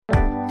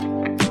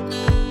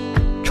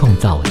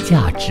造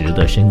价值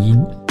的声音。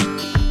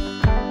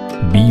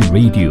B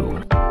Radio。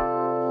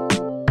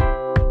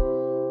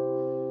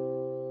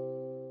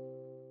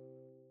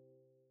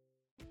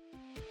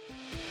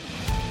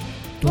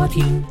多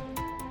听，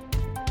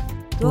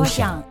多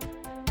想，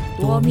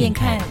多面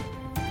看。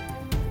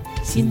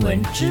新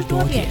闻知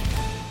多点。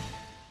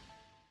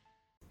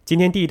今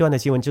天第一段的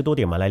新闻知多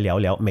点，我们来聊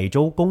聊每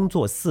周工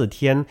作4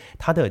天，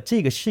它的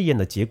这个试验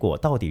的结果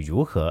到底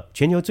如何？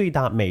全球最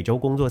大每周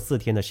工作4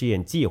天的试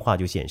验计划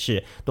就显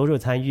示，多数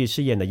参与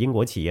试验的英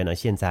国企业呢，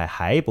现在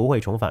还不会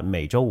重返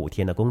每周5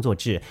天的工作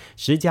制。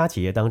10家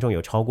企业当中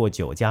有超过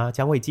9家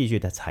将会继续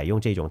的采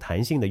用这种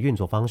弹性的运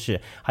作方式，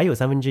还有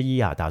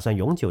1/3打算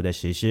永久的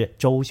实施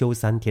周休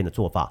3天的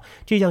做法。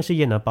这项试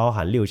验呢，包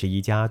含61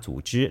家组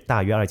织，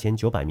大约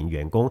2900名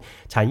员工，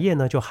产业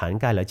呢就涵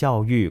盖了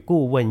教育、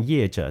顾问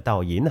业者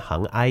到银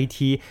行、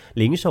IT、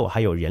零售还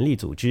有人力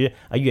组织，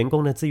而员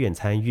工呢自愿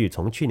参与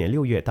从去年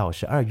6月到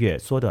12月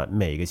缩短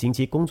每个星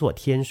期工作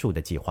天数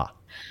的计划。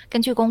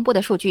根据公布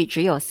的数据，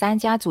只有3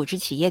家组织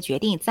企业决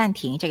定暂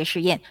停这个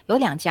试验，有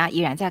2家依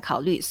然在考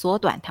虑缩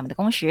短他们的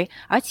工时，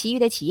而其余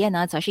的企业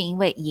呢，则是因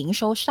为营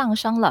收上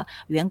升了，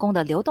员工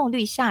的流动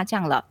率下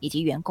降了，以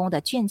及员工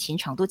的倦勤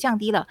程度降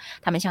低了。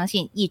他们相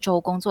信1周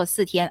工作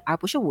4天，而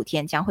不是5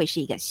天，将会是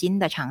一个新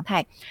的常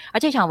态。而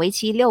这场为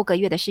期6个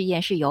月的试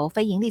验是由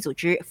非营利组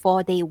织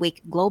 4-Day Week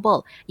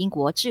Global、英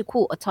国智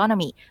库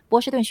Autonomy、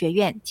波士顿学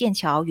院、剑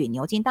桥与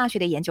牛津大学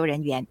的研究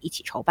人员一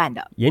起筹办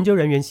的。研究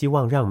人员希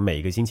望让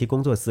每个星期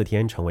工作4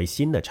天成为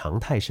新的常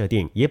态设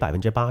定，以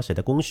80%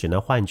的工时呢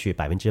换取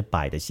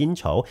100%的薪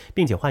酬，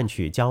并且换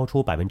取交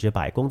出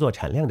100%工作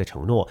产量的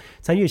承诺。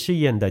参与试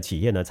验的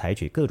企业呢，采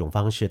取各种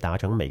方式达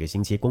成每个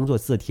星期工作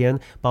4天，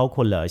包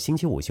括了星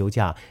期5休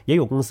假，也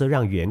有公司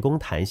让员工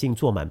弹性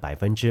做满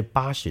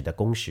80%的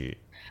工时。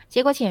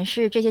结果显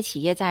示，这些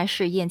企业在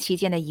试验期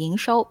间的营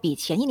收比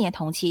前一年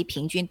同期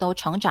平均都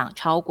成长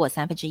超过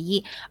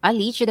1/3，而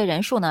离职的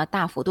人数呢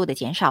大幅度的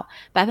减少。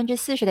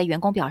40%的员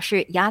工表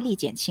示压力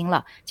减轻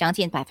了，将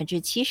近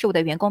75%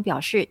的员工表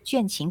示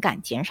倦勤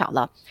感减少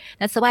了。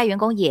那此外，员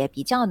工也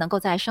比较能够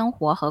在生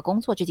活和工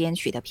作之间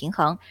取得平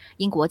衡。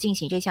英国进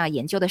行这项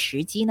研究的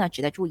时机呢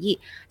值得注意，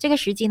这个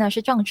时机呢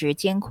是正值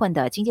艰困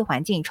的经济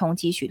环境冲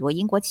击许多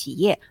英国企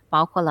业，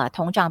包括了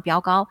通胀飙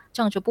高、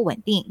政治不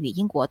稳定与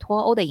英国脱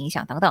欧的影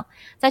响等等。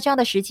在这样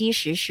的时机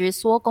实施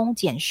缩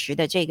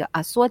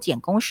减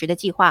工时的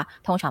计划，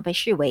通常被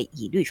视为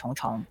疑虑重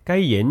重。该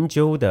研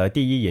究的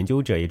第一研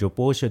究者，也就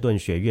波士顿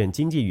学院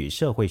经济与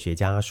社会学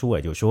家舒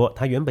尔就说，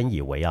他原本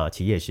以为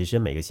企业实施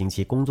每个星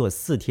期工作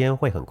4天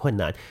会很困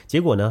难，结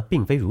果呢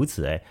并非如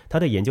此。他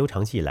的研究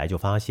长期以来就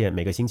发现，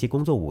每个星期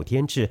工作5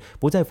天制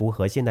不再符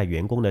合现代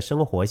员工的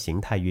生活形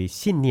态与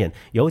信念，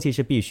尤其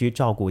是必须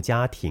照顾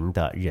家庭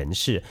的人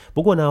士。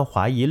不过呢，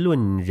怀疑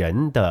论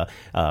人的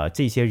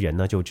这些人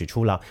呢就指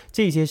出了，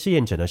这些试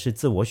验者呢是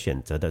自我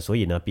选择的，所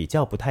以呢比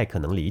较不太可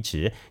能离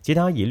职。其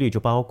他疑虑就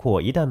包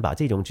括，一旦把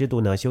这种制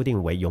度呢修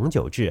订为永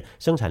久制，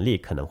生产力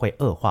可能会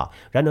恶化。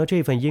然而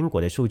这份英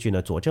国的数据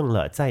呢佐证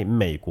了在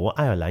美国、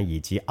爱尔兰以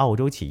及澳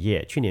洲企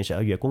业去年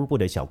12月公布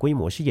的小规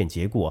模试验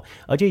结果，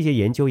而这些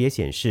研究也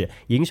显示，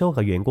营收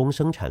和员工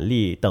生产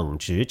力等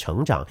值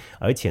成长，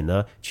而且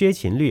呢缺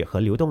勤率和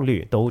流动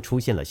率都出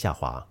现了下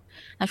滑。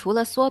那除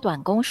了缩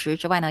短工时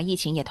之外呢，疫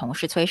情也同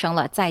时催生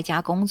了在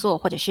家工作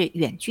或者是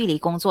远距离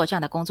工作这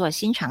样的工作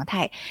新常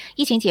态。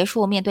疫情结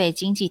束，面对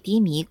经济低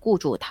迷，雇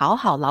主讨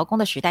好劳工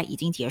的时代已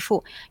经结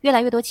束，越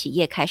来越多企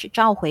业开始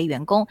召回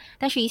员工，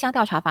但是一项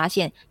调查发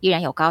现，依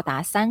然有高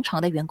达30%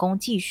的员工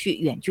继续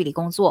远距离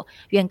工作，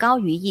远高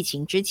于疫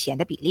情之前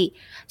的比例。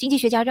经济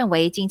学家认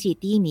为，经济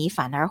低迷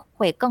反而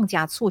会更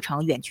加促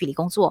成远距离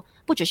工作，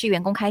不只是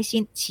员工开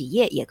心，企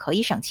业也可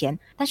以省钱，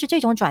但是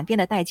这种转变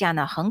的代价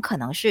呢，很可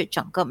能是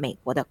整个美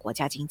国的国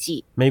家经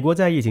济。美国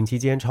在疫情期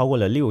间超过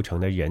了60%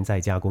的人在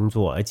家工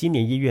作，而今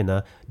年1月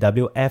呢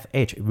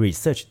WFH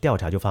Research 调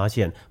查就发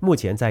现，目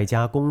前在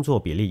家工作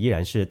比例依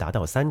然是达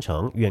到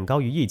30%，远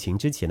高于疫情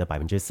之前的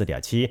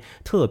 4.7%，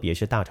 特别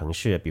是大城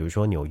市，比如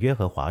说纽约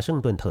和华盛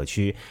顿特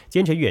区，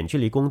坚持远距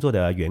离工作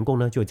的员工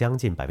呢就将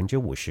近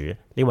 50%。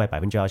 另外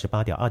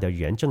 28.2% 的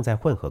人正在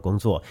混合工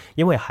作，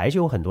因为还是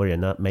有很多人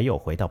呢没有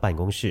回到办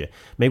公室。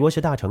美国是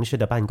大城市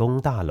的办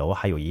公大楼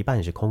还有一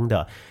半是空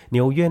的，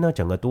纽约呢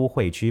整个都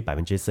会区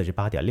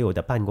 48.6%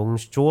 的办公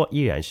桌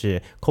依然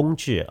是空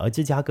置，而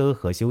芝加哥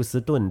和休斯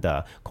顿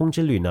的空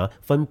置率呢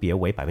分别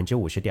为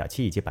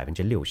 50.7% 以及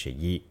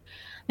 61%。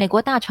美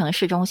国大城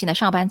市中心的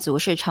上班族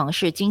是城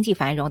市经济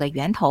繁荣的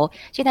源头，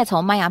现在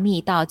从迈阿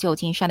密到旧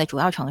金山的主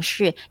要城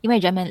市，因为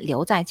人们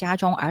留在家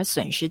中而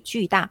损失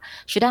巨大。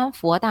史丹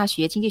佛大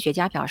学经济学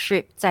家表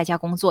示，在家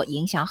工作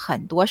影响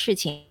很多事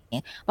情，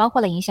包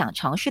括了影响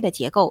城市的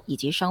结构以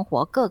及生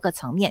活各个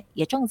层面，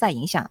也正在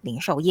影响零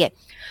售业。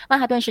曼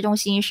哈顿市中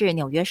心是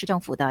纽约市政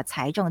府的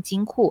财政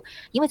金库，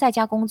因为在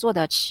家工作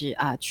的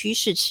趋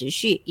势持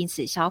续，因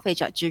此消费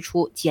者支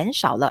出减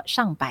少了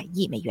上百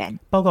亿美元。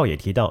报告也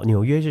提到，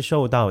纽约是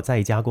受到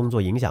在家工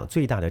作影响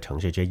最大的城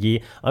市之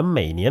一，而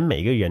每年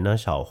每个人呢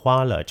少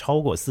花了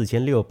超过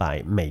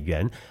4600美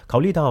元。考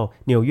虑到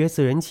纽约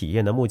私人企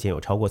业呢目前有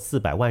超过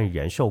400万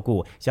人受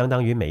雇，相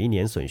当于每一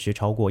年损失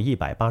超过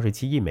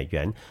187亿美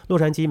元。洛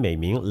杉矶每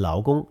名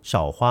劳工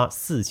少花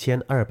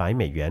4200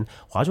美元，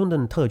华盛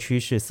顿特区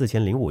是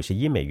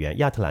4051美元，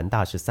亚特兰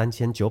大是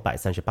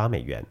3938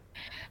美元。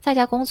在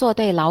家工作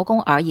对劳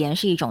工而言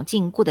是一种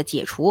禁锢的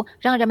解除，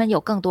让人们有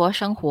更多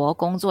生活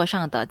工作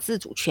上的自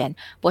主权。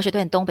波士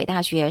顿东北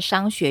大学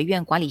商学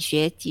院管理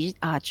学及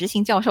执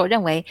行教授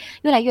认为，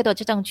越来越多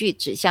的证据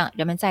指向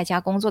人们在家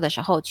工作的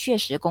时候确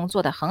实工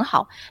作得很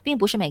好，并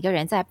不是每个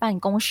人在办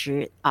公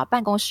室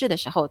的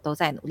时候都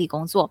在努力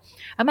工作。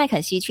而麦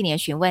肯锡去年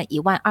询问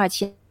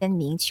12000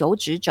名求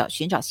职者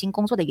寻找新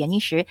工作的原因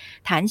时，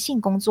弹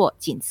性工作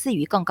仅次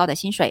于更高的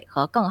薪水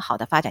和更好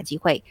的发展机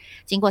会。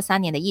经过3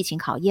年的疫情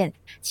考验，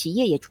企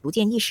业也逐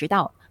渐意识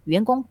到，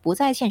员工不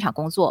在现场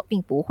工作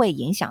并不会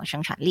影响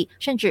生产力，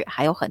甚至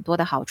还有很多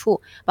的好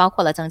处，包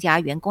括了增加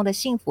员工的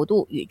幸福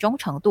度与忠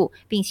诚度，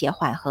并且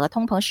缓和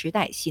通膨时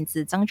代薪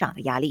资增长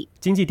的压力。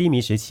经济低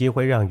迷时期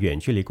会让远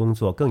距离工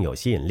作更有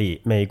吸引力。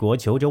美国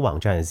求职网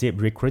站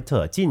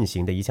ZipRecruiter 进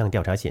行的一项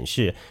调查显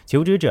示，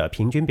求职者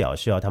平均表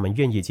示他们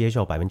愿意接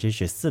受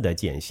14%的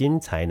减薪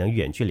才能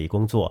远距离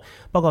工作。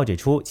报告指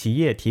出，企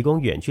业提供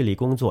远距离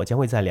工作将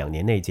会在2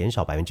年内减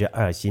少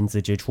2%薪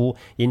资支出，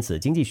因此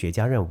经济学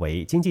家认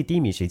为经济低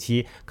迷时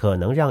期可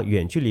能让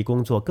远距离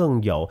工作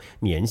更有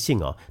粘性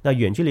那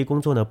远距离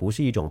工作呢，不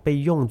是一种被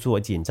用作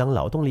紧张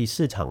劳动力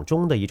市场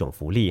中的一种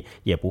福利，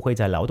也不会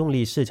在劳动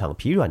力市场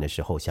疲软的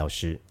时候消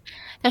失。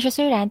但是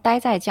虽然待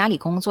在家里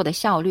工作的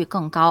效率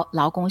更高，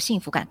劳工幸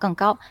福感更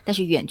高，但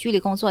是远距离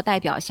工作代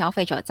表消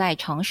费者在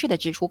城市的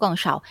支出更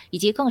少，以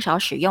及更少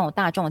使用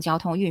大众交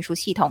通运输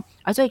系统，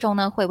而最终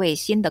呢，会为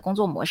新的工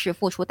作模式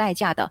付出代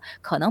价的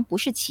可能不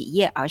是企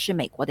业，而是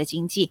美国的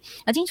经济。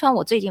那经常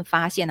我最近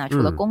发现除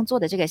了工作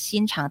的这个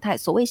新常态，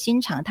所谓新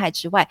常态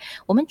之外，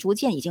我们逐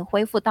渐已经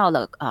恢复到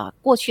了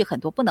过去很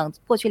多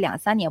过去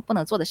2-3年不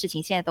能做的事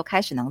情，现在都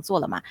开始能做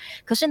了嘛。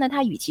可是呢，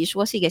它与其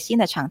说是一个新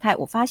的常态，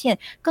我发现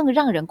更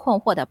让人困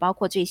惑的，包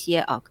括这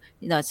些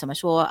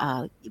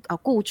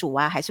雇主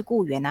还是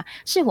雇员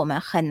是我们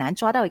很难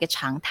抓到一个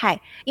常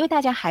态，因为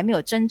大家还没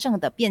有真正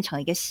的变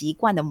成一个习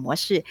惯的模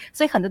式，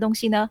所以很多东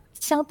西呢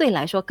相对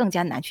来说更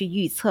加难去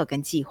预测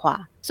跟计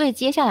划。所以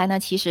接下来呢，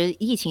其实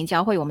疫情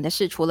教会我们的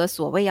是，除了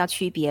所谓要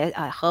区别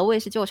何谓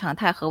是旧常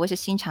态，何谓是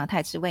新常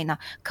态之外呢，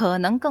可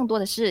能更多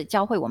的是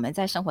教会我们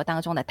在生活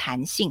当中的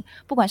弹性，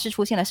不管是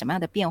出现了什么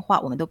样的变化，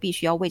我们都必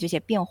须要为这些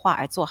变化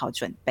而做好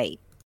准备。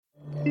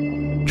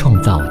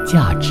创造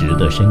价值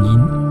的声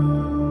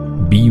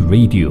音 B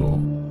Radio。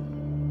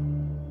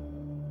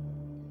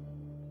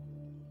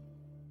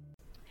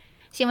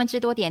新闻知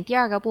多点第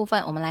2个部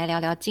分，我们来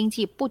聊聊经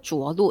济不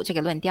着陆这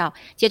个论调。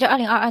接着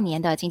2022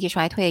年的经济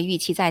衰退预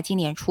期在今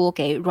年初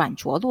给软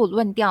着陆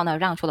论调呢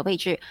让出了位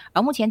置，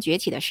而目前崛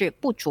起的是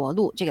不着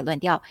陆这个论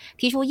调，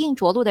提出硬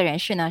着陆的人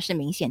士呢是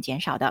明显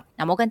减少的。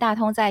那摩根大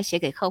通在写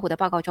给客户的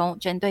报告中，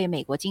针对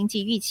美国经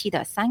济预期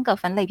的3个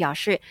分类表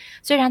示，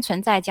虽然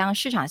存在将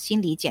市场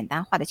心理简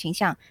单化的倾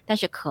向，但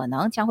是可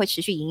能将会持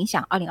续影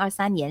响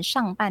2023年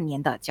上半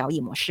年的交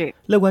易模式。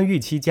乐观预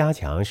期加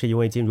强是因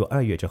为进入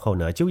2月之后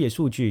呢，就业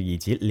数据以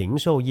及零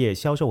售业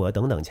销售额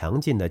等等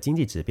强劲的经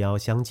济指标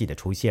相继的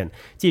出现。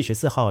继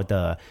14号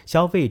的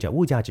消费者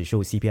物价指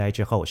数 CPI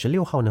之后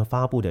，16号呢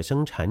发布的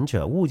生产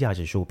者物价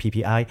指数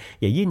PPI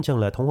也印证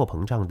了通货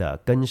膨胀的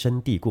根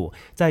深蒂固。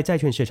在债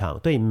券市场，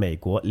对美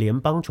国联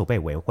邦储备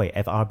委员会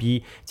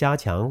FRB 加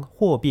强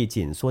货币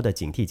紧缩的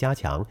警惕加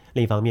强。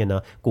另一方面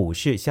呢，股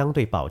市相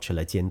对保持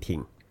了坚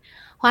挺。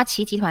花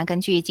旗集团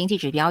根据经济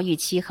指标预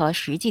期和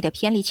实际的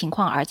偏离情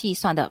况而计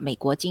算的美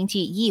国经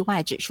济意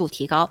外指数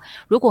提高，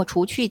如果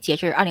除去截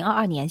至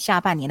2022年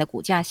下半年的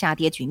股价下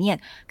跌局面，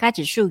该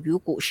指数与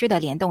股市的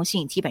联动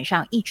性基本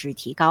上一直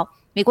提高。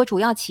美国主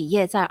要企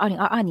业在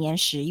2022年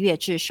10月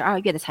至12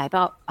月的财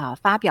报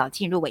发表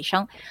进入尾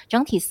声，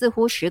整体似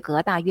乎时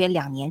隔大约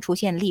2年出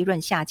现利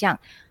润下降。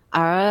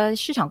而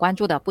市场关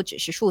注的不只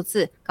是数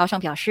字，高盛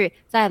表示，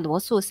在罗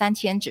素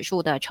3000指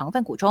数的成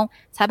分股中，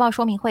财报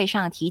说明会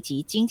上提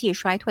及经济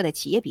衰退的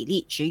企业比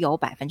例只有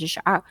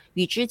 12%，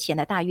 与之前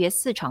的大约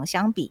40%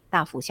相比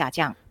大幅下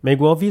降。美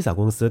国 Visa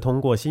公司通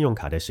过信用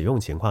卡的使用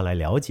情况来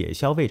了解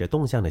消费者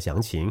动向的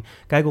详情。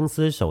该公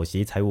司首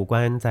席财务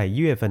官在1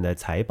月份的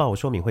财报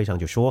说明会上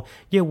就说，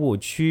业务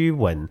趋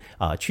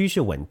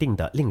势稳定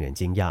的令人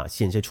惊讶，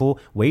显示出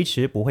维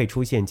持不会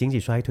出现经济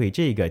衰退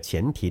这个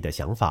前提的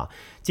想法。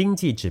经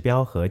济指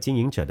标和经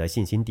营者的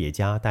信心叠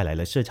加带来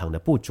了市场的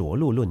不着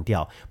陆论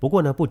调。不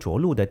过呢，不着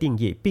陆的定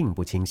义并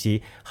不清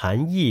晰，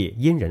含义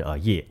因人而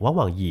异，往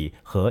往以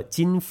和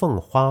金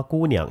凤花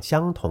姑娘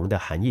相同的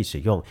含义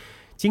使用。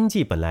经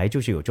济本来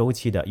就是有周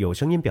期的，有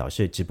声音表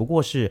示只不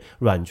过是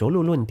软着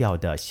陆论调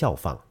的效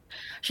仿。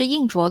是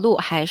硬着陆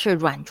还是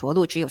软着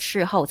陆，只有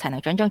事后才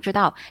能真正知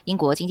道。英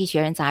国经济学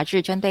人杂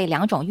志针对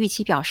两种预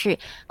期表示，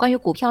关于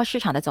股票市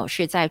场的走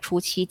势在初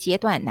期阶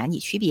段难以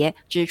区别，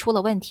指出了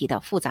问题的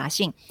复杂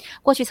性。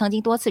过去曾经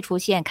多次出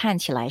现看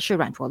起来是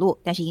软着陆，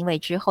但是因为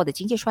之后的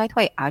经济衰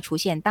退而出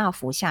现大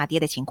幅下跌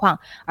的情况，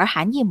而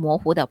含义模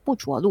糊的不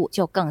着陆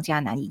就更加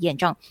难以验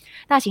证。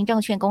大型证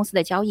券公司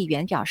的交易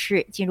员表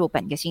示，进入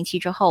本个星期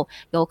之后，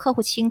有客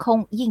户清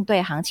空应对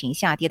行情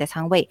下跌的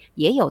仓位，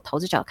也有投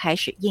资者开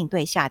始应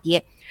对下跌。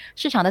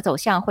市场的走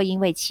向会因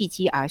为契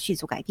机而迅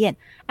速改变，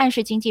暗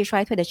示经济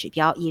衰退的指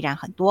标依然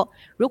很多。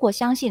如果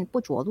相信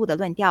不着陆的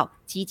论调，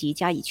积极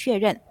加以确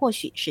认，或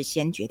许是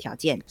先决条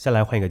件。再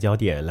来换一个焦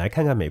点，来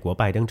看看美国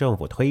拜登政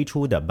府推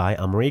出的 Buy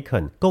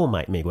American 购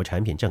买美国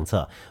产品政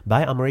策。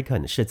Buy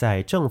American 是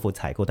在政府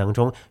采购当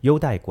中优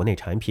待国内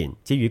产品，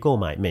基于购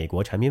买美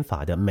国产品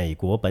法的美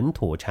国本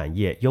土产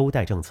业优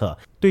待政策，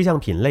对象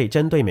品类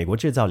针对美国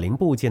制造零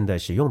部件的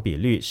使用比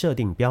率设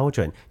定标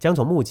准，将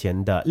从目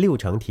前的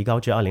60%提高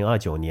至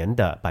2029年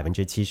的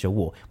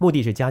75%，目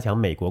的是加强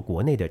美国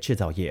国内的制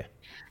造业。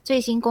最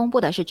新公布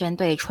的是针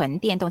对纯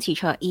电动汽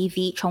车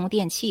EV 充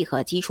电器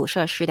和基础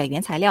设施的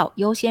原材料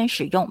优先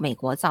使用美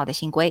国造的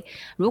新规。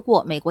如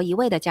果美国一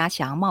味的加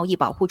强贸易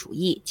保护主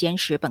义，坚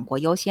持本国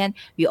优先，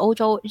与欧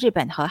洲、日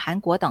本和韩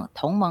国等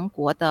同盟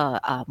国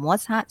的摩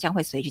擦将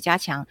会随之加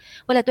强。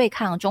为了对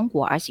抗中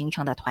国而形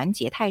成的团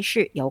结态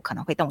势有可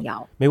能会动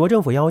摇。美国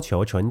政府要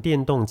求纯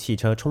电动汽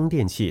车充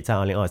电器在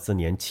2024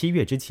年7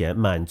月之前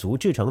满足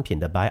制成品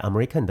的 Buy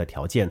American 的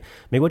条件。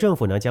美国政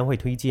府呢将会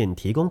推荐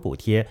提供补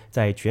贴，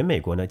在全美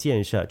国呢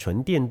建设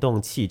纯电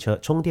动汽车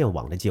充电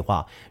网的计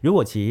划。如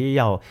果企业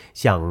要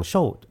享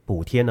受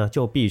补贴呢，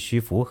就必须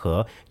符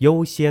合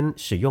优先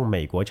使用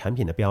美国产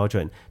品的标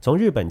准。从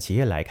日本企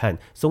业来看，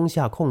松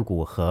下控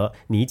股和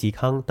尼吉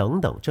康等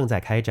等正在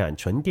开展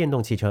纯电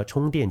动汽车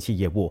充电器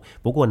业务。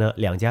不过呢，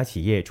两家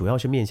企业主要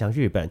是面向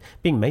日本，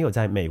并没有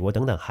在美国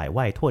等等海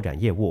外拓展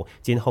业务。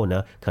今后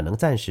呢，可能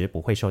暂时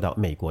不会受到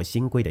美国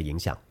新规的影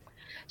响。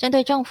针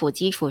对政府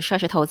基础设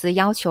施投资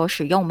要求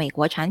使用美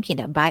国产品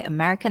的 Buy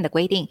American 的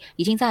规定，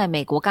已经在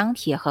美国钢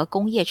铁和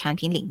工业产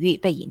品领域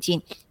被引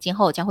进，今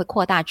后将会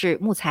扩大至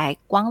木材、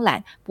光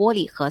缆、玻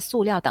璃和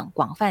塑料等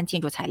广泛建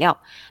筑材料。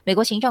美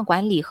国行政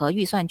管理和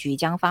预算局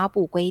将发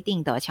布规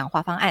定的强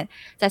化方案，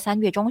在3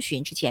月中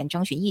旬之前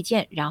征询意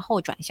见，然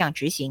后转向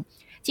执行。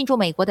进驻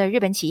美国的日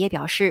本企业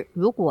表示，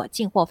如果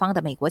进货方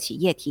的美国企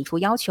业提出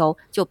要求，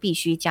就必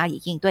须加以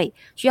应对，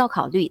需要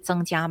考虑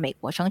增加美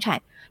国生产。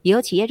也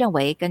有企业认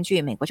为，根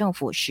据美国政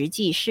府实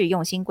际适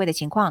用新规的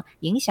情况，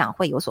影响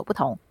会有所不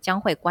同，将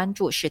会关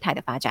注事态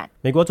的发展。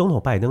美国总统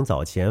拜登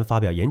早前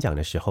发表演讲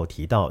的时候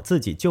提到，自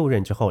己就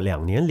任之后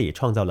2年里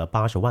创造了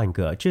80万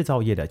个制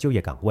造业的就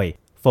业岗位，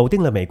否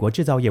定了美国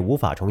制造业无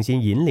法重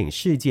新引领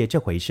世界这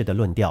回事的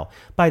论调。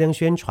拜登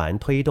宣传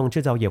推动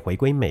制造业回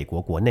归美国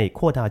国内，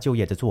扩大就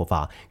业的做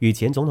法与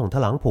前总统特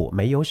朗普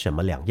没有什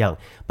么两样。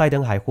拜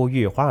登还呼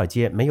吁华尔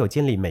街没有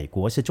建立美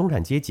国，是中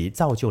产阶级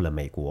造就了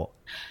美国。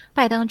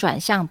拜登转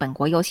向本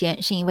国优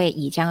先，是因为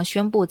已将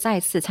宣布再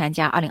次参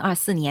加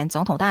2024年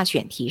总统大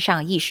选提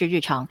上议事日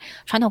程。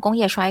传统工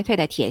业衰退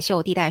的铁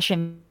锈地带是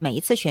每一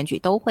次选举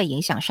都会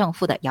影响胜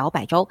负的摇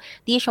摆州，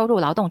低收入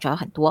劳动者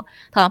很多。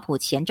特朗普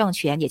前政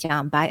权也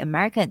将 Buy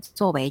American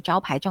作为招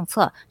牌政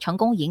策，成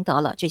功赢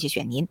得了这些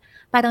选民。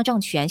拜登政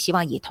权希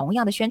望以同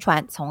样的宣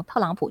传从特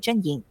朗普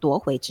阵营夺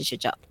回支持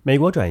者。美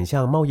国转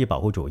向贸易保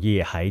护主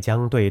义，还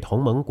将对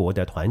同盟国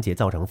的团结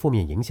造成负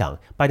面影响。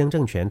拜登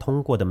政权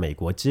通过的美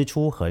国支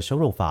出和收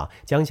入法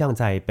将向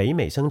在北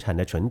美生产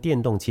的纯电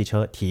动汽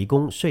车提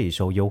供税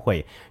收优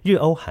惠。日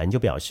欧韩就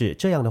表示，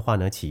这样的话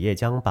呢，企业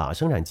将把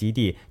生产基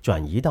地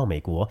转移到美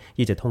国，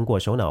一直通过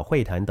首脑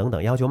会谈等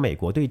等，要求美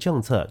国对政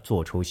策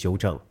做出修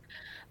正。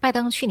拜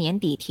登去年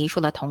底提出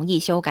了同意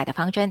修改的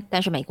方针，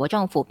但是美国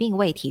政府并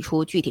未提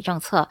出具体政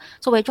策。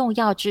作为重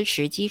要支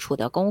持基础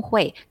的工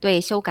会对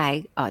修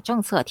改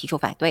政策提出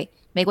反对。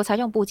美国财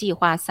政部计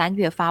划3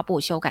月发布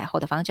修改后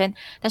的方针，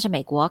但是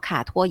美国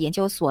卡托研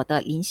究所的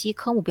林西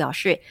科姆表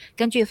示，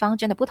根据方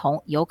针的不同，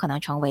有可能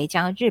成为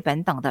将日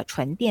本等的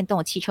纯电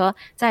动汽车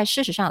在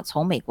事实上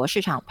从美国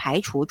市场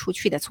排除出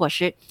去的措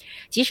施。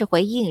即使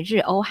回应日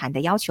欧韩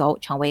的要求，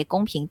成为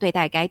公平对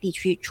待该地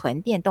区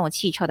纯电动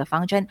汽车的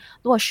方针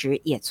落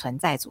实也存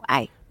在阻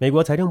碍。美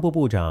国财政部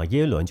部长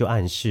耶伦就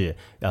暗示，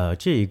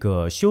这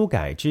个修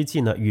改之际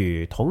呢，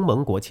与同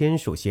盟国签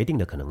署协定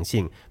的可能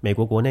性。美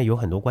国国内有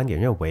很多观点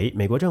认为，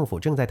美国政府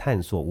正在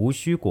探索无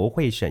需国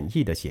会审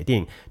议的协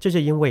定，这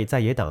是因为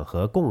在野党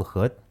共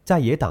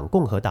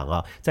和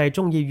党在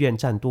众议院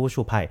占多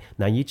数派，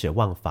难以指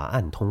望法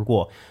案通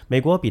过。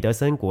美国彼得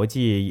森国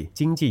际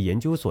经济研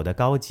究所的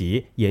高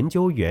级研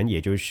究员，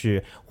也就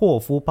是霍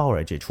夫鲍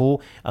尔指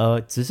出，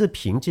只是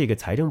凭这个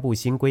财政部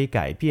新规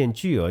改变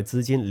巨额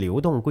资金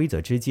流动规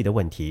则之际的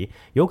问题，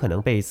有可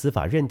能被司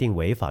法认定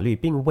为法律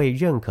并未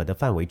认可的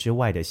范围之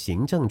外的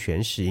行政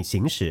权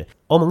行使。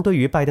欧盟对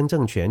于拜登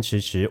政权迟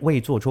迟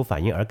未做出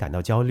反应而感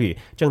到焦虑，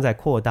正在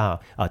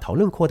讨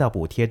论扩大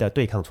补贴的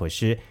对抗措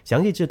施，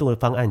详细制度的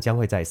方案将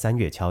会在3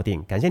月敲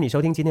定。感谢你收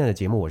听今天的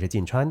节目，我是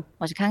晋川，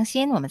我是康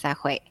欣，我们再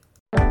会。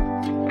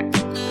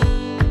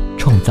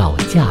创造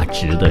价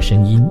值的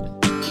声音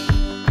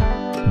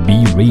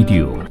 ，B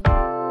Radio。